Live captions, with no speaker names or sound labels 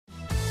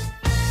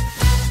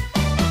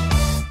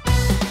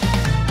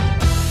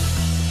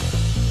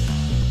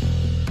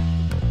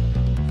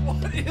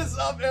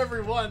up,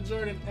 everyone?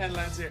 Jordan and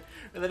Lance here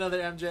with another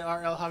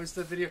MJRL Hobby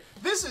Stuff video.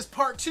 This is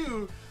part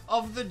 2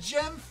 of the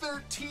Gen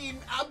 13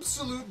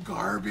 absolute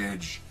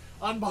garbage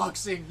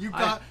unboxing. You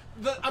got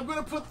I'm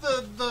gonna put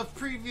the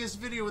previous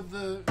video with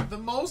the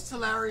most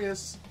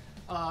hilarious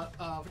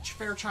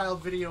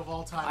Fairchild video of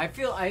all time. I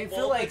feel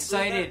like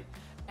excited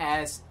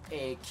as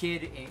a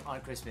kid on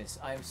Christmas.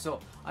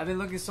 I've been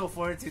looking so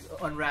forward to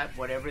unwrap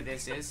whatever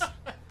this is.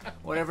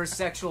 Whatever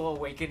sexual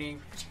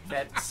awakening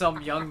that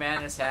some young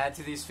man has had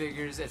to these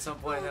figures at some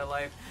point in their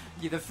life.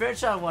 Yeah, the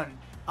Fairchild one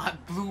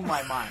blew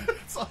my mind.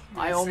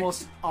 I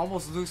almost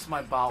loosed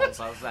my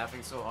bowels. I was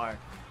laughing so hard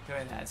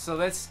doing that. So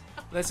let's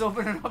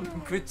open it up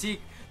and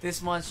critique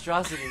this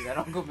monstrosity that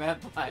Uncle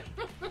Matt bought.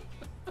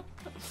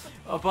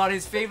 About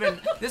his favorite.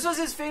 This was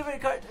his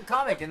favorite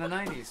comic in the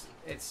 90s.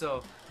 It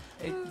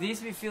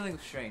leaves me feeling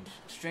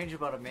strange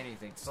about many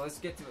things. So let's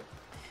get to it.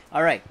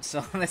 All right,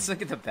 so let's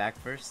look at the back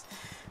first.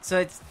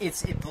 So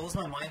it blows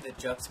my mind, the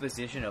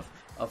juxtaposition of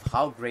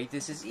how great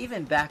this is.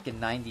 Even back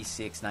in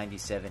 96,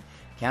 97,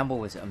 Campbell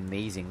was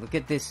amazing. Look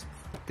at this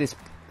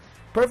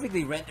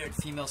perfectly rendered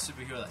female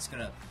superhero that's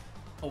gonna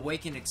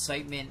awaken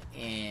excitement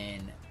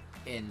in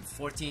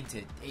 14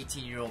 to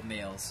 18-year-old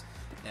males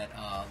that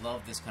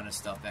love this kind of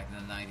stuff back in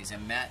the 90s.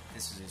 And Matt,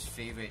 this is his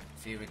favorite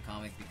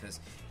comic because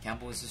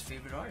Campbell was his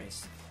favorite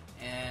artist.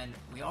 And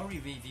we already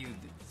reviewed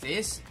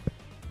this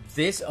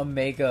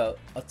Omega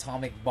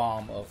atomic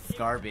bomb of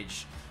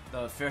garbage,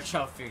 the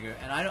Fairchild figure,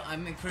 and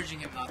I'm encouraging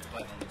him not to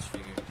buy the next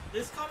figure.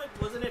 This comic,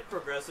 wasn't it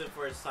progressive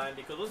for its time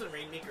because wasn't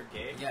Rainmaker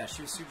gay? Yeah,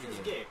 she was super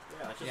gay.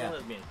 Yeah, she's a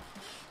lesbian.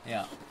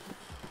 Yeah.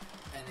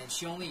 And then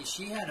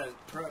she had a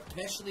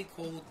perpetually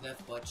cold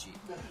left butt cheek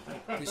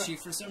because she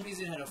for some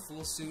reason had a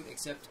full suit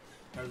except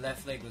her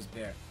left leg was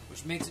bare,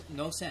 which makes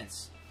no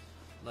sense.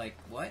 Like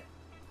what?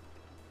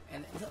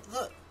 And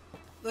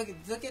look at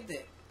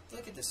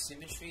the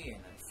symmetry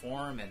and the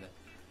form and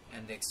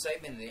the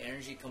excitement and the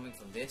energy coming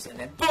from this, and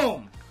then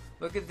boom!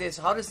 Look at this.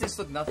 How does this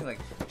look nothing like?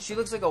 She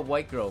looks like a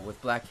white girl with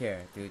black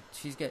hair, dude.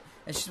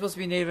 And she's supposed to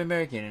be Native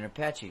American and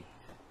Apache.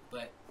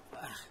 But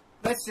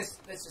let's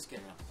just get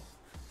it out.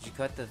 Did you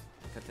cut the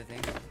thing?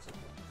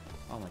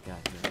 Oh my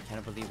god, dude, I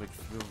can't believe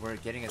we're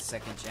getting a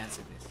second chance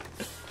at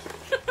this.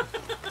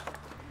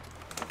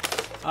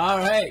 All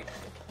right.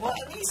 Well,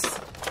 at least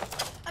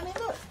I mean,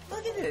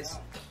 look at this.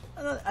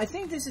 I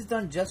think this is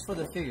done just for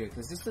the figure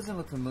because this doesn't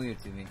look familiar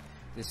to me,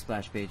 this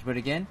splash page. But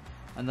again,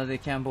 another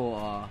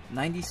Campbell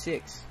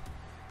 96.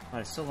 Wow,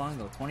 it's so long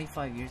ago,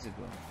 25 years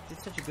ago. Did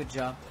such a good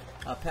job.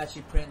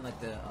 Patchy print like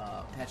the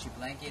patchy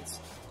blankets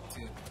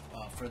to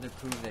further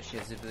prove that she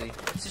has the ability.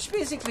 So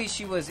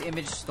she was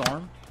Image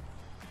Storm.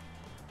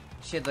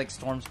 She had like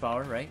Storm's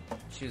power, right?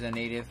 She was a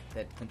native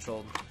that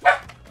controlled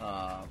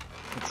the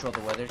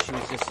weather. She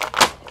was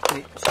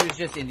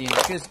just Indian.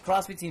 She was a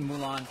cross between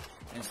Mulan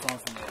and Storm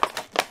from the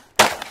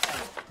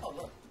Oh,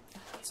 look.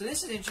 So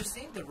this is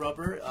interesting. The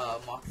rubber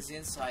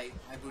moccasins, high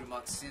booted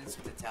moccasins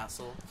with the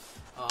tassel.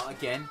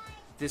 Again,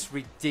 this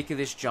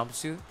ridiculous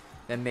jumpsuit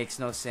that makes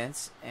no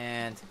sense.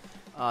 And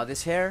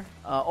this hair,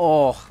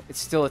 it's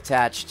still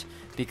attached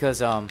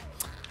because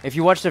if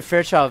you watch the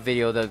Fairchild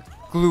video, the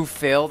glue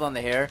failed on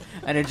the hair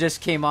and it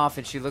just came off,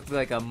 and she looked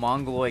like a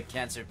mongoloid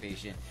cancer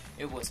patient.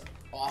 It was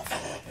awful,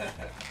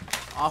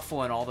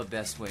 awful in all the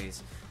best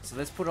ways. So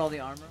let's put all the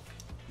armor.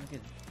 Look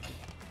at.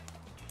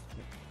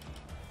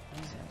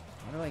 What is that?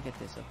 How do I get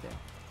this up there?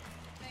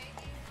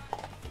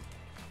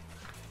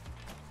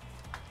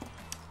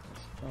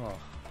 Oh,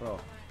 bro.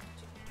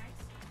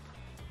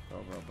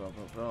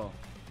 Bro.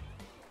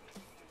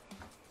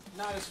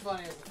 Not as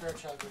funny as the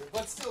Fairchild video,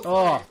 but still.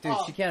 Oh, dude,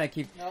 she can't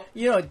keep. Nope.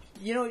 You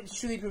know, it's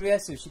truly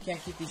progressive. She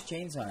can't keep these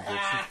chains on, dude.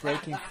 She's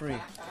breaking free.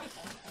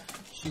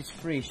 She's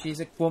free. She's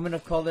a woman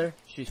of color.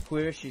 She's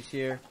queer. She's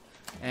here,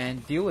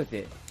 and deal with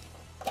it.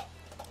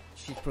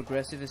 She's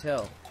progressive as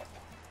hell.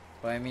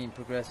 But I mean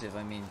progressive.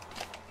 I mean,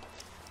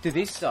 dude,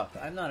 these suck.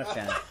 I'm not a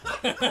fan.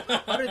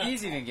 How do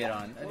these even get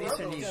on? These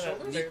are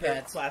knee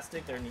pads.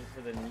 Plastic. They're neat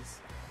for the knees.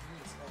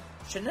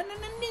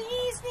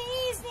 Knees.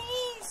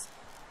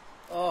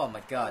 Oh my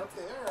god.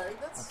 Okay, alright.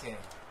 That's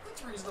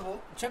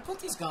reasonable. Check, put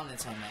these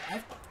gauntlets on, man. I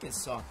fucking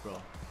suck,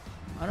 bro.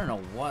 I don't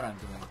know what I'm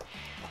doing.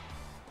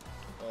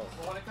 Well,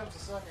 when it comes to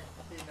sucking,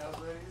 he knows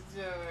what he's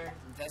doing.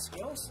 That's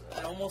gross.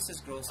 Almost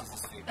as gross as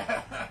this figure.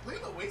 Look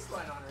at the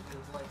waistline on her,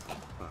 dude. Like,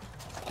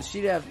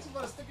 she's about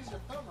as thick as your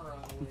thumb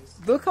around the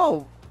waist. Look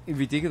how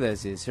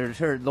ridiculous it is.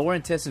 Her lower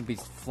intestine be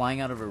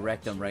flying out of her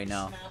rectum right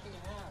now.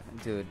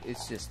 Dude,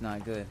 it's just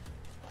not good.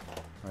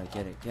 Alright,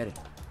 get it.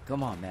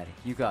 Come on, Maddie.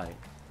 You got it.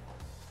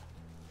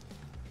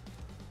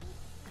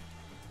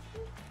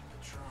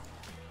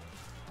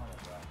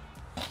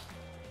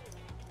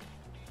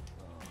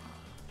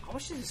 How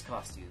much does this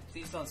cost you?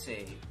 Please don't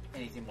say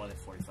anything more than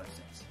 45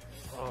 cents.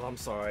 Oh, I'm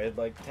sorry. It's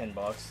like $10.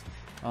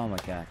 Oh my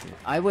god, dude.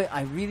 I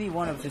really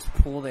want to just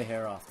pull the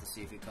hair off to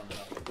see if it comes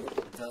up.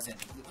 It doesn't.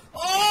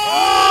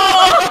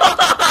 Oh!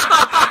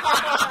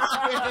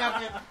 It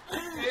happened.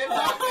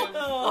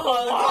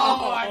 Oh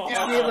my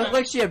god. It looked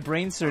like she had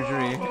brain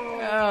surgery.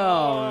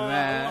 Oh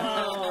man.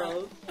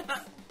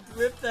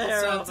 Rip the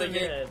hair Sounds off like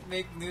again.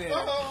 make new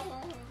hair.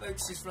 Like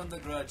she's from The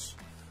Grudge.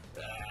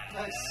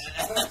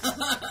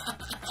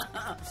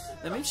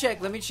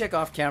 Let me check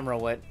off camera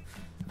what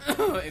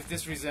if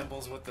this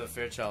resembles what the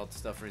Fairchild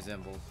stuff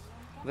resembles.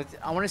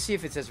 I want to see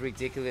if it's as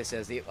ridiculous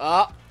as the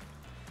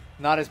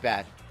not as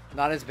bad.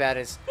 Not as bad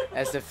as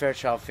the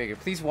Fairchild figure.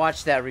 Please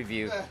watch that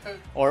review,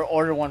 or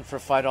order one for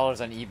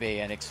 $5 on eBay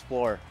and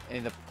explore.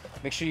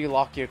 Make sure you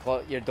lock your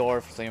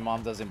door so your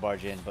mom doesn't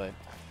barge in. But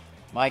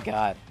my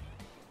God,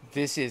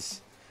 this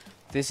is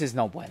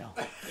no bueno.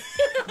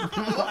 I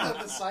love that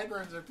the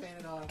sideburns are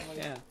painted on. Like,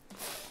 Yeah.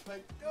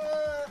 Like,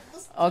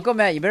 Uncle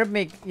Matt, you better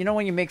make. You know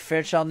when you make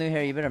Fairchild new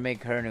hair, you better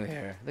make her new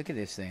hair. Look at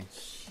this thing.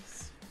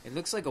 It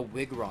looks like a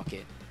wig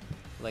rocket.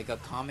 Like a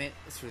comet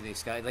through the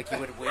sky, like you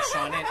would wish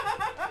on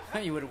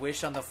it. You would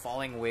wish on the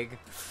falling wig.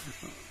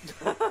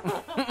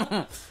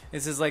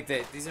 This is like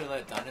these are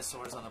like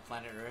dinosaurs on the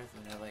planet Earth,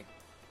 and they're like.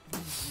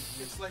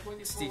 it's like when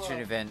you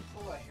Teacher event.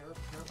 pull a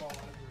hairball out of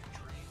your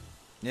drain.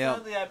 Yeah.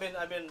 Sadly,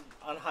 I've been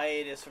on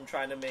hiatus from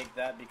trying to make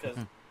that because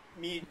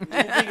me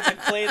moving the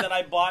clay that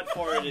I bought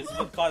for it is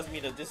what caused me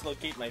to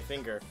dislocate my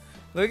finger.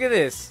 Look at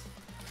this.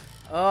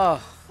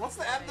 Oh. What's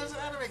there's an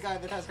anime guy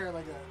that has hair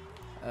like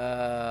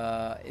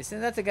that. Isn't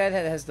that the guy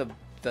that has the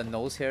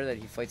nose hair that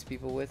he fights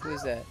people with? Who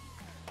is that?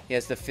 He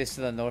has the fist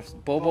of the north.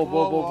 Bo.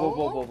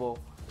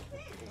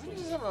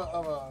 Just of an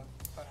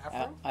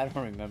afro? I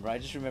don't remember. I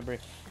just remember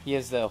he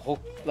has the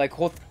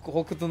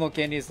Hokuto no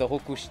Ken is the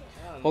Hoku. It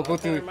kind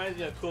of reminds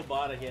me of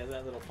Kuwabara. He has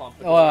that little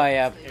pompadour. Oh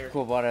yeah, Hair.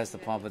 Kuwabara has the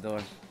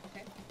pompadour.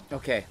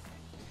 Okay.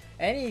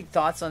 Any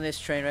thoughts on this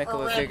train wreck of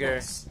a figure?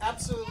 Horrendous.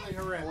 Absolutely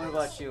horrendous. What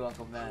about you,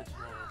 Uncle Matt?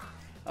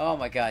 Oh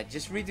my God!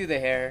 Just redo the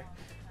hair.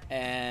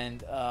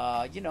 And,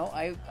 I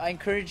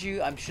encourage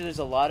you, I'm sure there's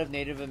a lot of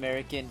Native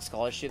American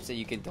scholarships that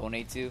you can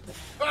donate to.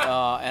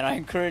 And I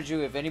encourage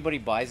you, if anybody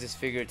buys this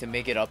figure, to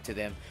make it up to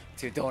them,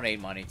 to donate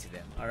money to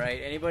them. All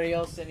right? Anybody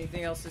else,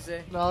 anything else to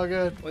say? No,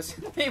 good. What's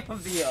the name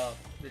of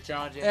the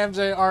challenge?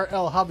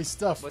 MJRL Hobby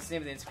Stuff. What's the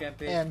name of the Instagram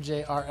page?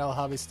 MJRL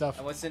Hobby Stuff.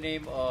 And what's the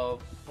name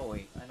of, oh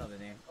wait, I know the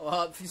name.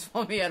 Please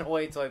follow me at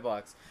Hawaii Toy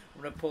Box.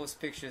 I'm going to post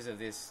pictures of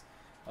this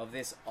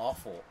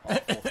awful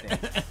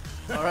thing.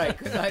 All right,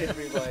 good night,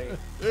 everybody.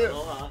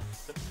 Aloha.